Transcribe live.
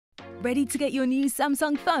Ready to get your new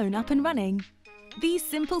Samsung phone up and running? These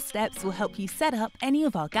simple steps will help you set up any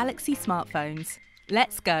of our Galaxy smartphones.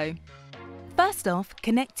 Let's go! First off,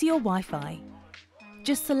 connect to your Wi-Fi.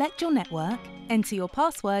 Just select your network, enter your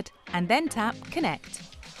password, and then tap Connect.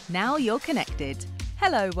 Now you're connected.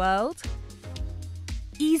 Hello world!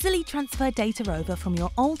 Easily transfer data over from your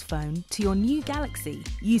old phone to your new Galaxy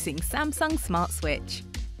using Samsung Smart Switch.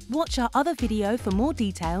 Watch our other video for more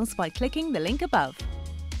details by clicking the link above.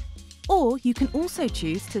 Or you can also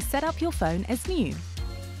choose to set up your phone as new.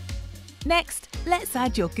 Next, let's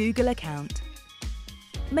add your Google account.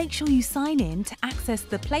 Make sure you sign in to access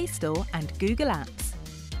the Play Store and Google Apps.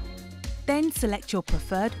 Then select your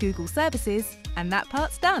preferred Google services and that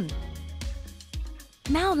part's done.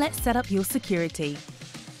 Now let's set up your security.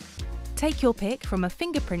 Take your pick from a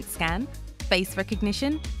fingerprint scan, face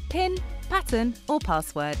recognition, PIN, pattern or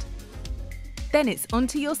password. Then it's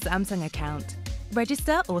onto your Samsung account.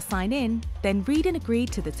 Register or sign in, then read and agree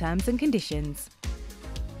to the terms and conditions.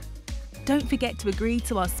 Don't forget to agree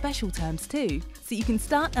to our special terms too, so you can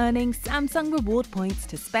start earning Samsung reward points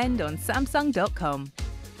to spend on Samsung.com.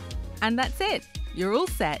 And that's it, you're all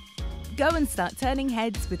set. Go and start turning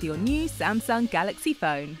heads with your new Samsung Galaxy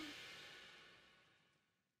phone.